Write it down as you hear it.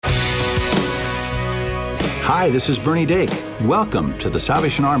Hi, this is Bernie Dake. Welcome to the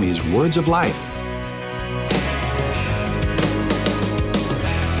Salvation Army's Words of Life.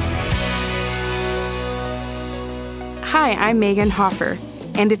 Hi, I'm Megan Hoffer,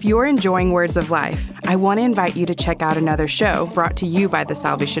 and if you're enjoying Words of Life, I want to invite you to check out another show brought to you by the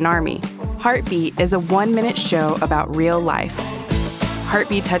Salvation Army. Heartbeat is a 1-minute show about real life.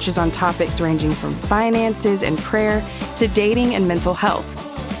 Heartbeat touches on topics ranging from finances and prayer to dating and mental health.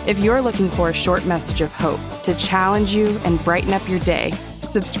 If you're looking for a short message of hope to challenge you and brighten up your day,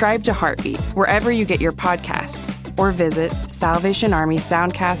 subscribe to Heartbeat wherever you get your podcast or visit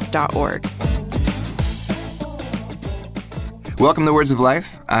salvationarmysoundcast.org. Welcome to Words of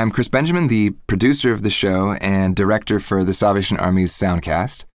Life. I'm Chris Benjamin, the producer of the show and director for the Salvation Army's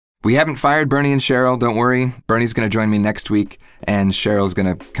Soundcast. We haven't fired Bernie and Cheryl, don't worry. Bernie's going to join me next week, and Cheryl's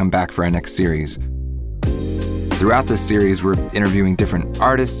going to come back for our next series. Throughout this series, we're interviewing different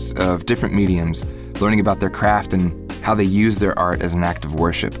artists of different mediums, learning about their craft and how they use their art as an act of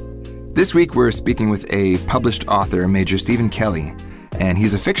worship. This week, we're speaking with a published author, Major Stephen Kelly, and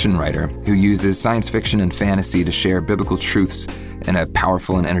he's a fiction writer who uses science fiction and fantasy to share biblical truths in a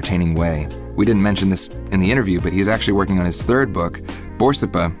powerful and entertaining way. We didn't mention this in the interview, but he's actually working on his third book,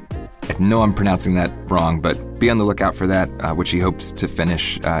 Borsippa. I know I'm pronouncing that wrong, but be on the lookout for that, which he hopes to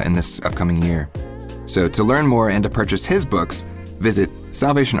finish in this upcoming year. So to learn more and to purchase his books, visit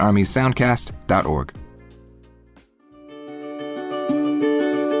salvationarmysoundcast.org.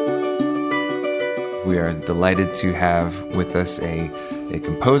 We are delighted to have with us a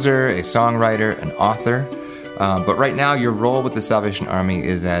composer, a songwriter, an author. But right now, your role with the Salvation Army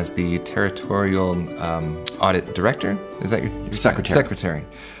is as the Territorial Audit Director. Is that your Secretary?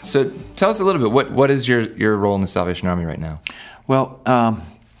 So tell us a little bit. What is your role in the Salvation Army right now? Well,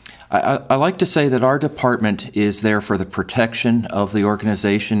 I like to say that our department is there for the protection of the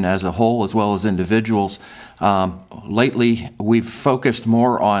organization as a whole, as well as individuals. Lately, we've focused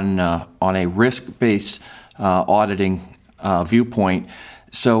more on a risk-based auditing viewpoint.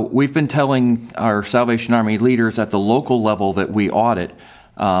 So we've been telling our Salvation Army leaders at the local level that we audit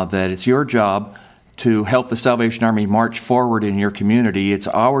that it's your job to help the Salvation Army march forward in your community. It's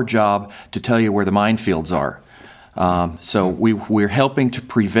our job to tell you where the minefields are. So we're helping to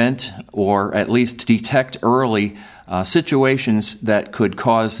prevent or at least detect early situations that could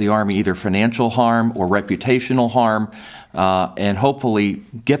cause the Army either financial harm or reputational harm, and hopefully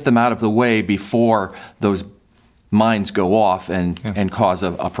get them out of the way before those mines go off and cause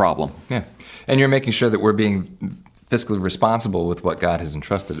a problem. Yeah, and you're making sure that we're being fiscally responsible with what God has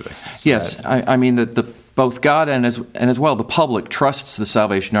entrusted us. So yes, I mean that both God and as well the public trusts the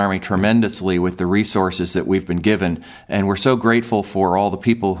Salvation Army tremendously with the resources that we've been given, and we're so grateful for all the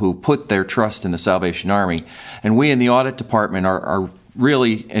people who put their trust in the Salvation Army. And we in the audit department are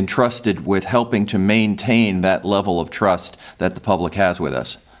really entrusted with helping to maintain that level of trust that the public has with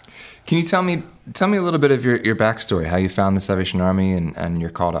us. Can you tell me a little bit of your backstory, how you found the Salvation Army and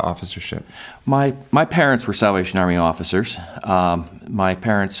your call to officership? My parents were Salvation Army officers. My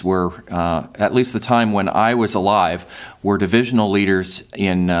parents were, at least the time when I was alive, were divisional leaders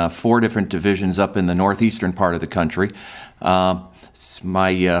in 4 different divisions up in the northeastern part of the country.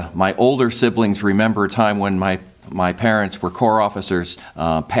 My older siblings remember a time when my parents were corps officers,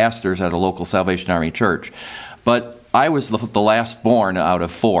 pastors at a local Salvation Army church. But I was the last born out of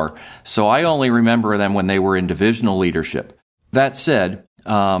 4, so I only remember them when they were in divisional leadership. That said,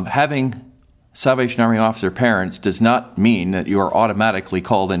 having Salvation Army officer parents does not mean that you are automatically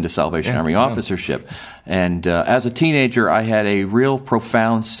called into Salvation Army officership. And as a teenager, I had a real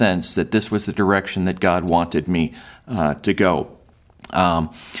profound sense that this was the direction that God wanted me to go.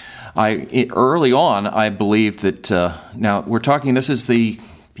 Early on, I believed that, now we're talking, this is the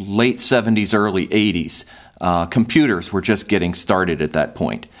late 70s, early 80s. Computers were just getting started at that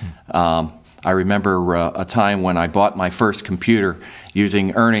point. I remember a time when I bought my first computer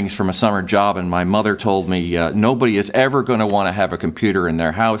using earnings from a summer job, and my mother told me, nobody is ever going to want to have a computer in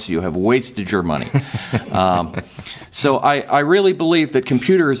their house. You have wasted your money. So I really believed that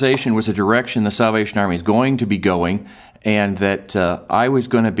computerization was a direction the Salvation Army is going to be going, and that I was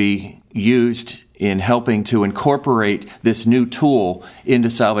going to be used in helping to incorporate this new tool into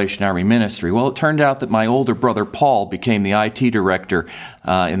Salvation Army ministry. Well, it turned out that my older brother Paul became the IT director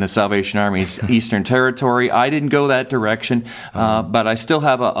in the Salvation Army's Eastern Territory. I didn't go that direction, but I still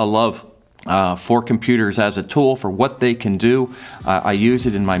have a love for computers as a tool for what they can do. I use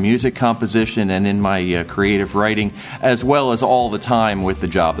it in my music composition and in my creative writing, as well as all the time with the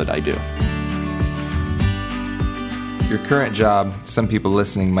job that I do. Your current job, some people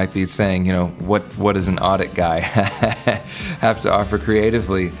listening might be saying, what does an audit guy have to offer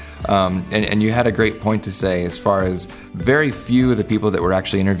creatively? And you had a great point to say as far as very few of the people that we're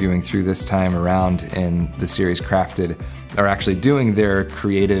actually interviewing through this time around in the series Crafted are actually doing their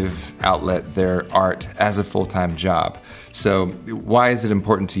creative outlet, their art, as a full-time job. So why is it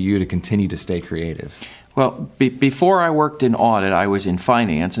important to you to continue to stay creative? Well, before I worked in audit, I was in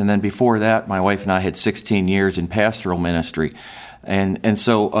finance, and then before that, my wife and I had 16 years in pastoral ministry. And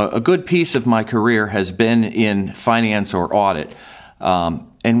so a good piece of my career has been in finance or audit.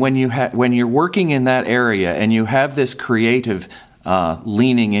 And when you're working in that area and you have this creative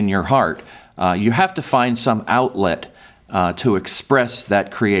leaning in your heart, you have to find some outlet to express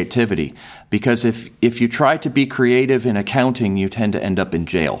that creativity. Because if you try to be creative in accounting, you tend to end up in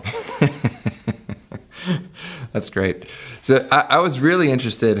jail. That's great. So I was really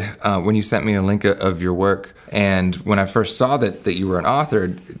interested when you sent me a link of your work. And when I first saw that you were an author,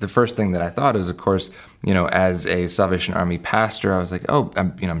 the first thing that I thought is, of course, as a Salvation Army pastor, I was like,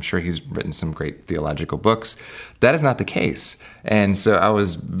 I'm sure he's written some great theological books. That is not the case. And so I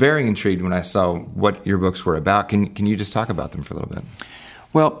was very intrigued when I saw what your books were about. Can you just talk about them for a little bit?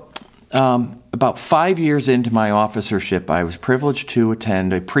 Well, about 5 years into my officership, I was privileged to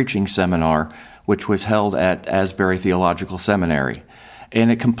attend a preaching seminar which was held at Asbury Theological Seminary.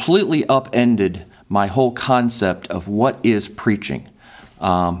 And it completely upended my whole concept of what is preaching.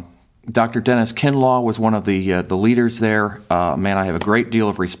 Dr. Dennis Kinlaw was one of the leaders there, a man I have a great deal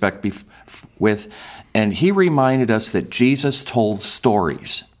of respect with, and he reminded us that Jesus told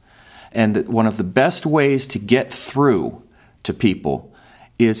stories, and that one of the best ways to get through to people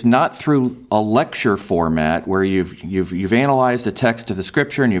is not through a lecture format where you've analyzed a text of the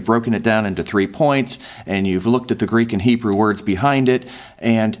Scripture and you've broken it down into 3 points and you've looked at the Greek and Hebrew words behind it.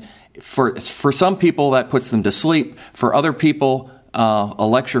 And for some people, that puts them to sleep. For other people, a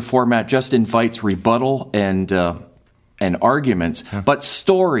lecture format just invites rebuttal and arguments. Yeah. But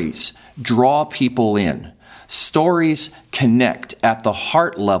stories draw people in. Stories connect at the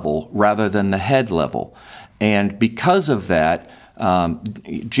heart level rather than the head level. And because of that,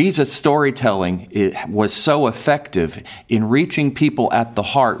 Jesus' storytelling was so effective in reaching people at the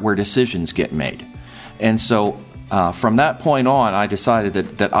heart where decisions get made. And so from that point on, I decided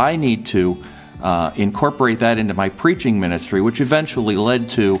that I need to incorporate that into my preaching ministry, which eventually led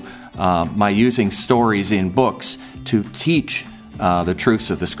to my using stories in books to teach the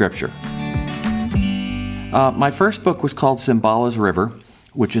truths of the Scripture. My first book was called Cimbala's River,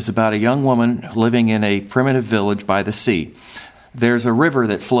 which is about a young woman living in a primitive village by the sea. There's a river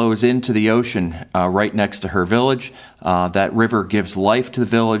that flows into the ocean right next to her village. That river gives life to the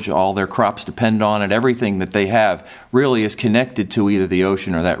village. All their crops depend on it. Everything that they have really is connected to either the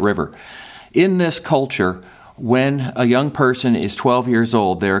ocean or that river. In this culture, when a young person is 12 years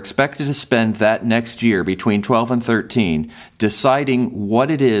old, they're expected to spend that next year, between 12 and 13, deciding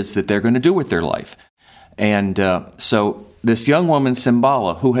what it is that they're going to do with their life. And so this young woman,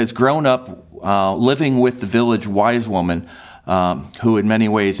 Cimbala, who has grown up living with the village wise woman, who in many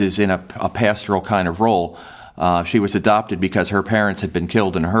ways is in a pastoral kind of role. She was adopted because her parents had been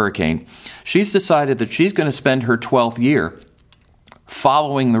killed in a hurricane. She's decided that she's going to spend her 12th year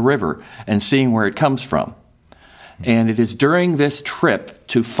following the river and seeing where it comes from. And it is during this trip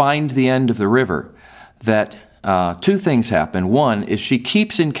to find the end of the river that two things happen. One is she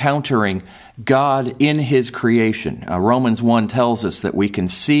keeps encountering God in His creation. Romans 1 tells us that we can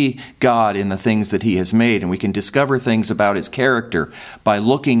see God in the things that He has made, and we can discover things about His character by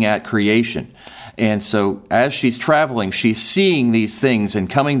looking at creation. And so as she's traveling, she's seeing these things and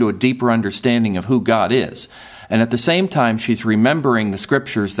coming to a deeper understanding of who God is. And at the same time, she's remembering the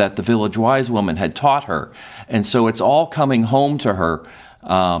Scriptures that the village wise woman had taught her. And so it's all coming home to her,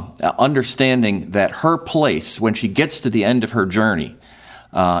 understanding that her place, when she gets to the end of her journey,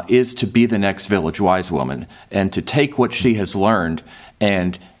 is to be the next village wise woman and to take what she has learned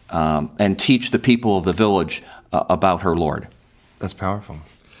and teach the people of the village about her Lord. That's powerful.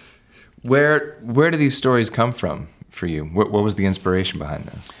 Where do these stories come from for you? What was the inspiration behind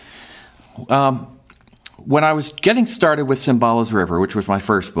this? When I was getting started with Cimbala's River, which was my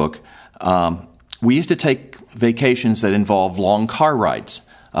first book, we used to take vacations that involved long car rides.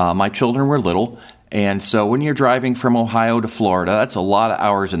 My children were little, and so when you're driving from Ohio to Florida, that's a lot of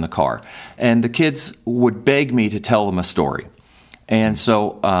hours in the car. And the kids would beg me to tell them a story. And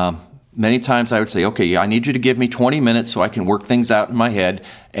so many times I would say, okay, I need you to give me 20 minutes so I can work things out in my head.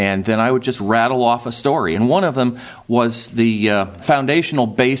 And then I would just rattle off a story. And one of them was the foundational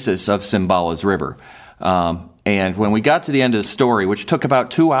basis of Cimbala's River. And when we got to the end of the story, which took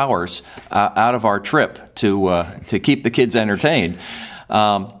about 2 hours out of our trip to keep the kids entertained,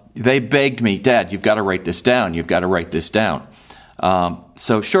 they begged me, Dad, you've got to write this down. You've got to write this down.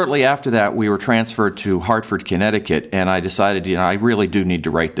 So shortly after that, we were transferred to Hartford, Connecticut, and I decided, I really do need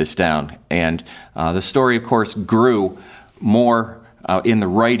to write this down. And the story, of course, grew more in the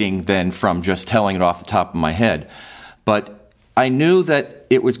writing than from just telling it off the top of my head. But I knew that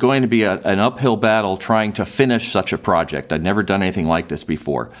it was going to be an uphill battle trying to finish such a project. I'd never done anything like this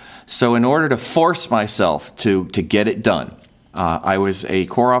before. So in order to force myself to get it done, I was a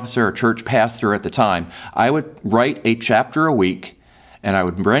corps officer, a church pastor at the time. I would write a chapter a week, and I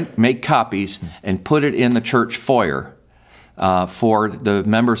would make copies and put it in the church foyer for the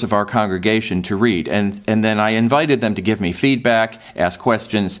members of our congregation to read. And then I invited them to give me feedback, ask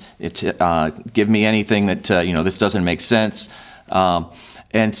questions, give me anything that, this doesn't make sense.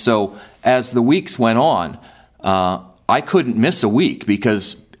 And so as the weeks went on, I couldn't miss a week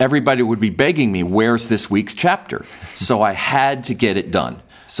because everybody would be begging me, where's this week's chapter? So I had to get it done.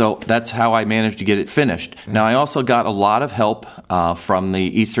 So that's how I managed to get it finished. Now, I also got a lot of help from the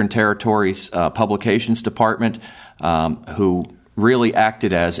Eastern Territories Publications Department, who really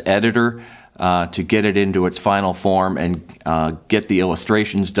acted as editor to get it into its final form and get the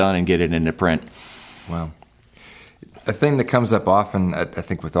illustrations done and get it into print. Wow. A thing that comes up often, I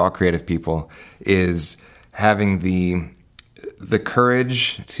think, with all creative people is having the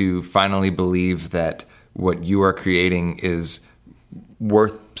courage to finally believe that what you are creating is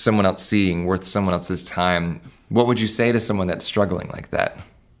worth someone else seeing, worth someone else's time. What would you say to someone that's struggling like that?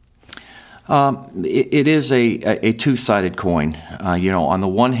 It is a two-sided coin. On the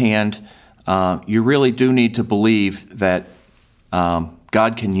one hand, you really do need to believe that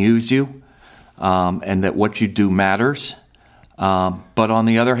God can use you and that what you do matters. But on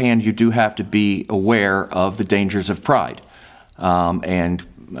the other hand, you do have to be aware of the dangers of pride and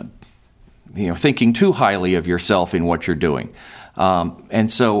thinking too highly of yourself in what you're doing.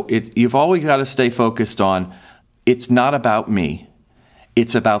 And so you've always got to stay focused on, it's not about me,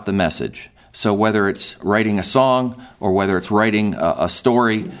 it's about the message. So whether it's writing a song or whether it's writing a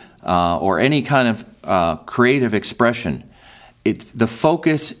story or any kind of creative expression, the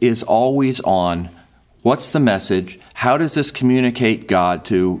focus is always on what's the message, how does this communicate God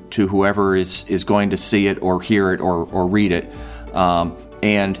to whoever is going to see it or hear it or read it.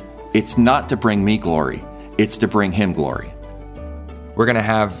 And it's not to bring me glory, it's to bring Him glory. We're going to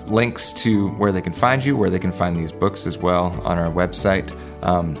have links to where they can find you, where they can find these books as well on our website.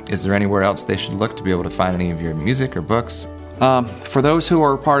 Is there anywhere else they should look to be able to find any of your music or books? For those who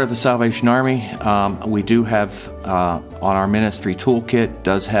are part of the Salvation Army, we do have on our ministry toolkit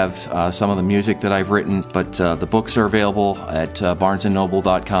does have some of the music that I've written, but the books are available at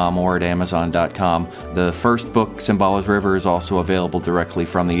barnesandnoble.com or at amazon.com. The first book, Cymbala's River, is also available directly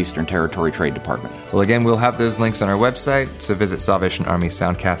from the Eastern Territory Trade Department. Well, again, we'll have those links on our website, so visit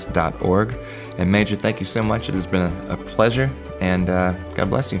salvationarmysoundcast.org. And Major, thank you so much. It has been a pleasure, and God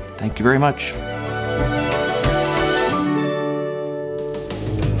bless you. Thank you very much.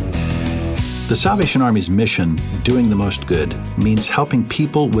 The Salvation Army's mission, Doing the Most Good, means helping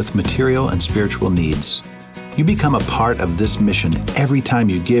people with material and spiritual needs. You become a part of this mission every time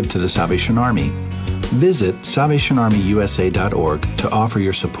you give to the Salvation Army. Visit salvationarmyusa.org to offer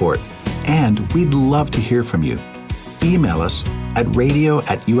your support, and we'd love to hear from you. Email us at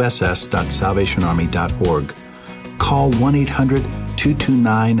radio@uss.salvationarmy.org. Call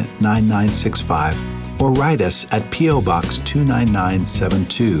 1-800-229-9965 or write us at P.O. Box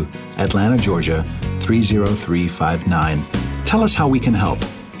 29972, Atlanta, Georgia 30359. Tell us how we can help.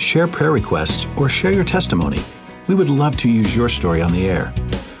 Share prayer requests or share your testimony. We would love to use your story on the air.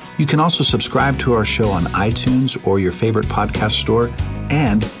 You can also subscribe to our show on iTunes or your favorite podcast store,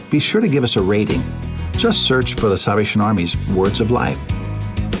 and be sure to give us a rating. Just search for the Salvation Army's Words of Life.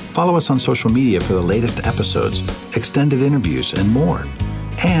 Follow us on social media for the latest episodes, extended interviews, and more.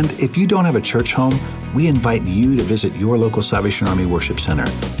 And if you don't have a church home, we invite you to visit your local Salvation Army Worship Center.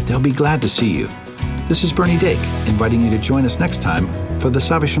 They'll be glad to see you. This is Bernie Dake, inviting you to join us next time for the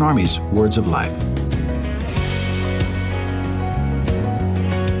Salvation Army's Words of Life.